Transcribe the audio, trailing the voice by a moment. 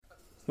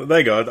Well, there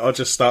you go. I'll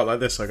just start like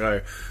this. I go,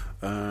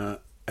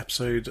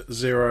 episode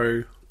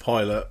 0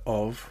 pilot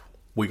of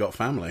We Got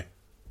Family.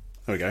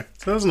 There we go.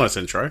 That was a nice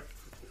intro.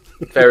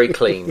 Very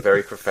clean,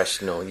 very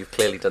professional. You've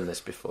clearly done this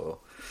before.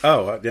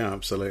 Oh, yeah,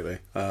 absolutely.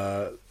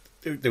 I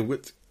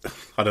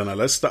don't know.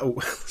 Let's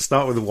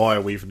start with why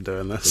are we even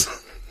doing this?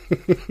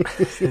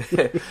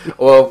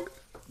 Well,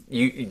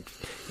 you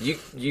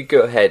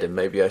go ahead, and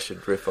maybe I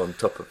should riff on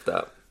top of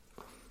that.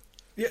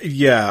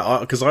 Yeah,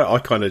 because I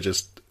kind of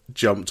just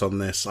jumped on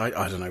this.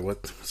 I don't know,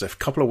 what was it,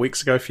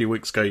 a few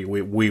weeks ago,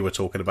 we were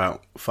talking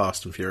about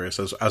Fast and Furious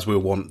as we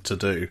want to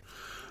do.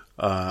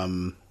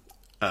 And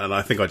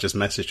I think I just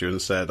messaged you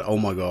and said, "Oh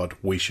my god,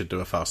 we should do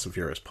a Fast and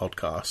Furious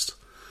podcast."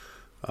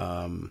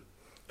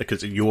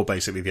 Because you're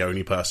basically the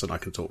only person I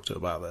can talk to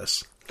about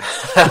this.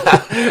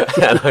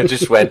 And I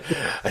just went,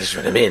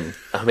 I'm in.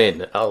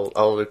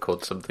 I'll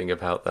record something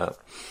about that.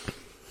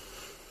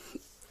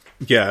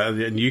 Yeah,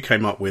 and you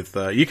came up with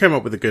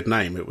a good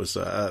name. It was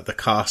the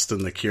Cast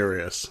and the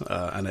Curious,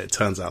 and it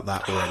turns out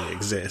that already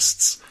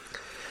exists.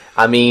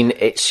 I mean,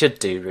 it should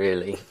do,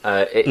 really.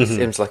 It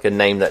seems like a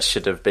name that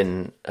should have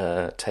been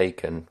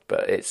taken,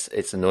 but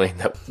it's annoying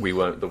that we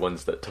weren't the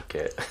ones that took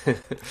it.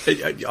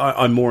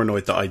 I'm more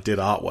annoyed that I did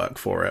artwork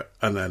for it,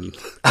 and then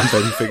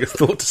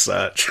thought to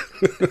search.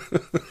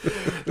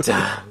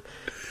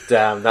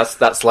 Damn,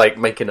 that's like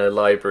making a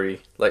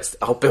library. Like,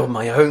 I'll build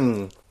my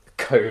own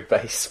code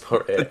base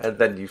for it, and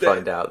then you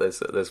find out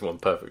there's one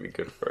perfectly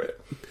good for it.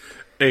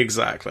 It's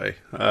So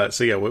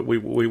yeah, we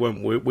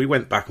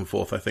went back and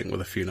forth, I think,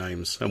 with a few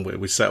names, and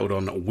we settled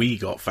on We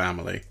Got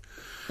Family.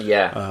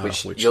 Yeah,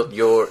 which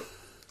you're.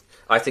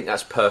 I think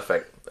that's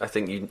perfect. I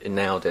think you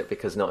nailed it,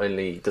 because not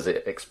only does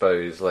it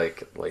expose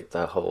like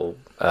the whole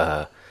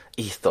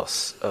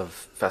ethos of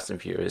Fast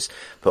and Furious,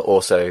 but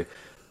also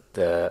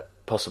the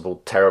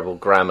possible terrible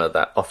grammar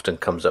that often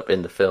comes up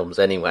in the films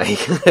anyway.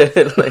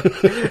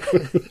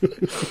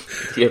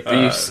 The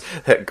abuse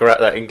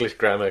that English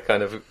grammar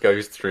kind of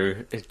goes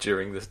through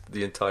during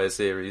the entire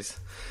series.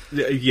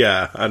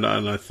 Yeah, and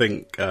I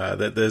think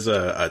that there's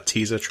a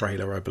teaser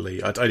trailer, I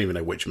believe. I don't even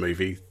know which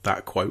movie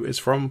that quote is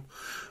from.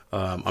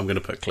 I'm going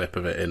to put a clip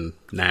of it in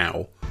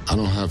now. I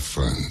don't have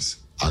friends.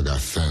 I got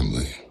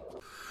family.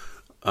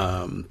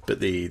 But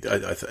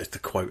the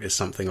quote is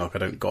something like, "I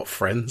don't got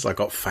friends, I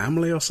got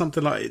family," or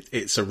something like it.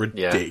 It's a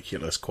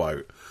ridiculous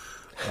quote.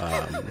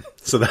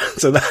 So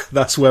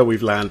that's where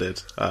we've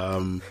landed.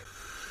 And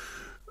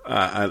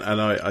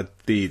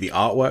the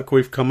artwork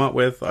we've come up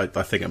with, I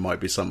think it might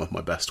be some of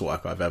my best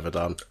work I've ever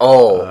done.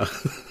 Oh,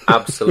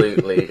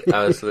 absolutely.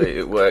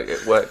 It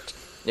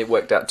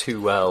worked out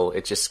too well.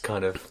 It just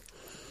kind of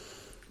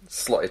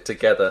slotted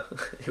together.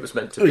 It was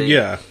meant to be.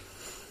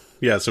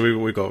 Yeah, so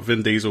we've got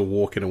Vin Diesel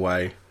walking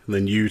away, and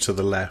then you to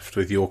the left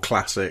with your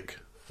classic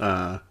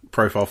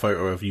profile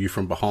photo of you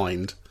from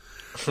behind.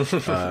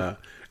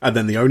 And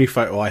then the only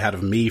photo I had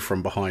of me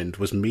from behind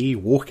was me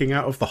walking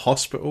out of the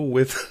hospital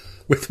with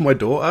my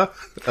daughter.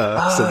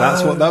 So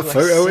that's what that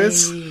photo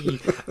is.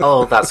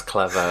 Oh, that's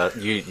clever.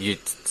 You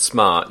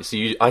smart. So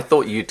I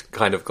thought you'd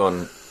kind of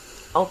gone,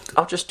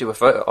 I'll just do a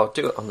photo. I'll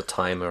do it on the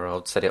timer.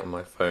 I'll set it on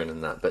my phone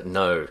and that. But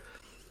no,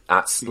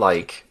 that's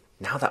like,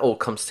 now that all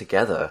comes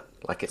together.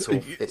 Like it's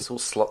all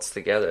slots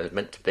together. It's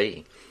meant to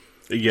be.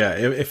 Yeah,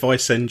 if I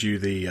send you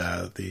the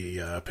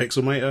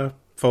Pixelmator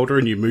folder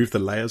and you move the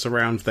layers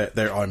around,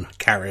 there I'm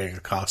carrying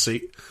a car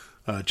seat,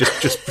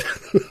 just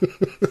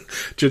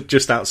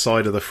just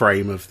outside of the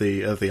frame of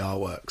the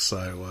artwork.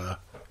 So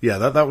yeah,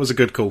 that was a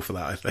good call for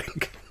that, I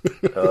think.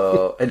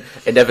 And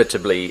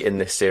inevitably in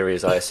this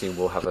series, I assume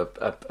we'll have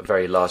a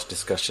very large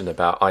discussion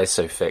about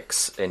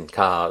ISOFIX in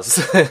cars.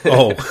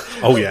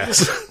 oh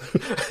yes,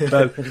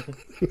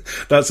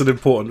 that's an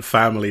important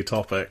family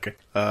topic.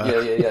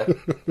 Yeah.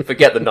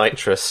 Forget the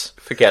nitrous.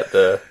 Forget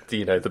the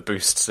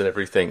boosts and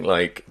everything.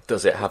 Like,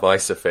 does it have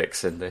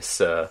ISOFIX in this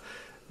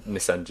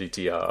Nissan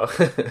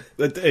GTR?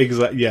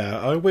 Exactly.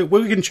 Yeah,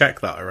 we can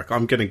check that. I reckon.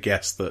 I'm going to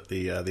guess that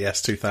the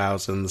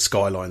S2000, the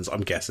Skylines, I'm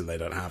guessing they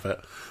don't have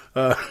it.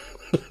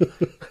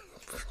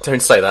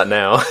 Don't say that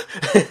now.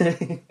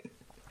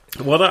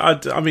 Well,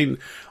 I mean,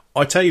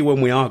 I tell you, when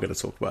we are going to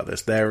talk about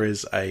this, there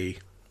is a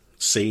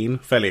scene,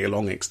 fairly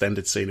long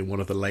extended scene in one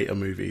of the later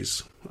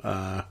movies,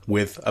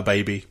 with a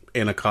baby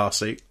in a car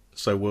seat.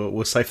 So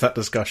we'll save that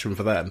discussion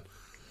for then.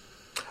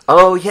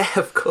 Oh yeah,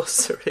 of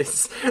course there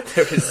is.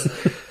 There is.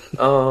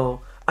 Oh,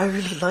 I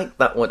really like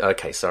that one.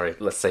 Okay, sorry.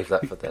 Let's save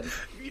that for then.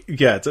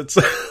 Yeah,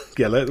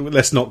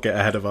 let's not get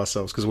ahead of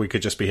ourselves, because we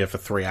could just be here for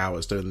 3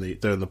 hours doing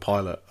the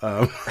pilot.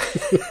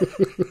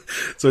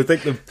 So I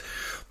think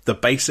the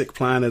basic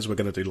plan is we're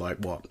going to do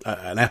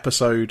an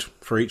episode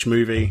for each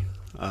movie,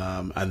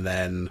 and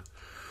then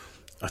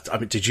I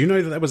mean, did you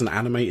know that there was an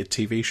animated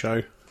TV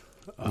show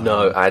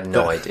No, I had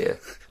no idea.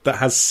 That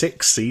has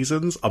 6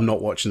 seasons. I'm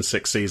not watching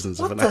 6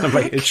 seasons of an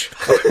animated show.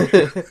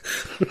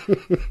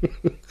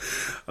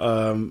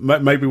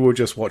 Maybe we'll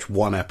just watch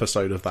one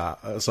episode of that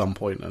at some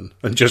point and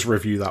just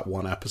review that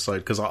one episode,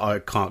 because I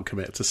can't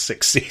commit to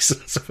 6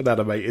 seasons of an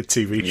animated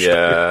TV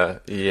show.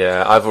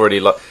 Yeah. I've already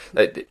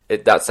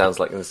that sounds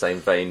like in the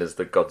same vein as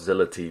the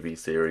Godzilla TV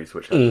series,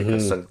 which I think I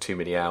sunk too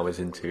many hours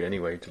into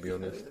anyway, to be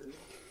honest.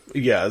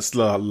 Yeah, it's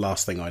the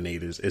last thing I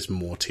need is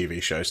more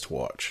TV shows to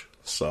watch.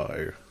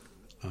 So,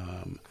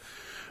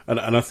 and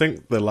I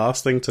think the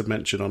last thing to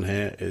mention on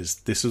here is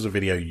this is a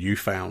video you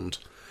found.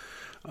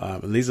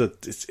 And these are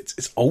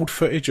it's old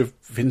footage of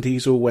Vin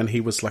Diesel when he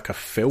was like a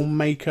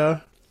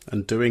filmmaker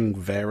and doing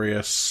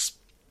various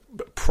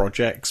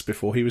projects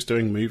before he was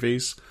doing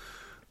movies.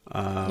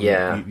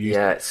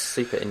 It's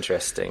super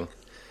interesting.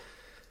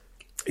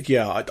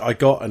 Yeah, I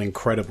got an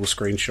incredible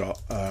screenshot,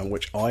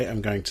 which I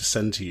am going to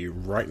send to you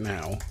right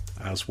now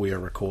as we are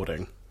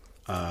recording.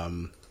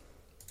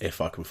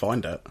 If I can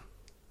find it.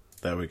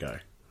 There we go.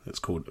 It's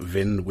called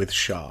Vin with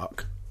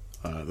Shark.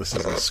 This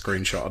is a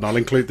screenshot, and I'll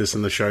include this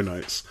in the show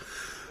notes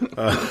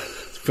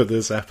for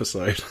this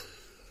episode.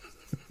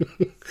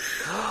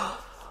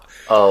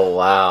 Oh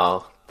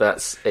wow,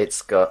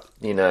 it's got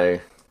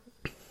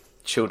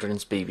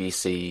children's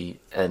BBC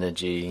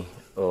energy,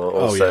 or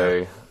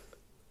also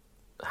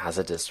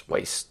hazardous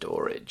waste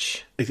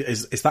storage.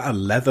 Is that a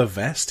leather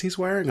vest he's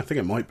wearing? I think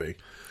it might be.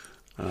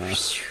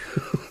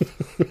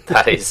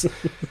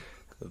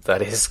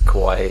 That is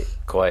quite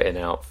an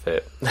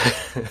outfit.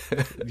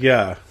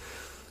 Yeah.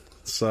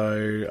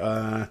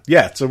 So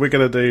so we're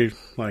gonna do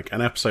like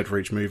an episode for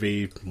each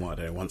movie,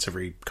 once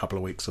every couple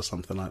of weeks or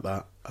something like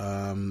that.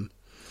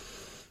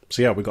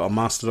 So yeah, we got a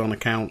Mastodon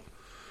account,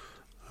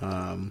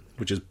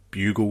 which is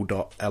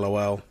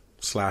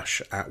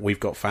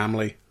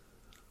bugle.lol/@we'vegotfamily.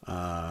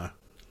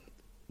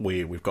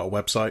 We've got a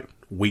website,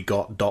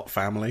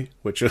 wegot.family,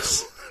 which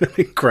is an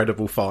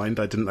incredible find.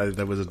 I didn't know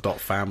there was a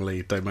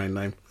 .family domain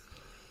name.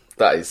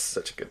 That is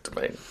such a good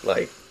domain.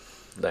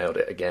 Nailed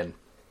it again.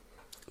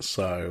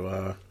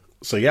 So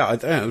yeah, I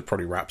think it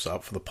probably wraps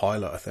up for the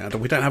pilot, I think.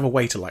 We don't have a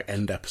way to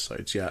end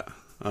episodes yet.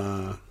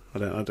 We'd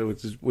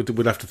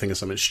have to think of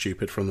something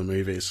stupid from the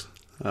movies.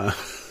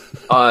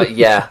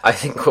 Yeah, I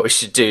think what we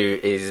should do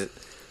is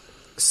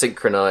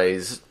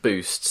synchronize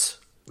boosts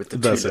with the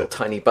two little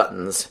tiny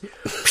buttons.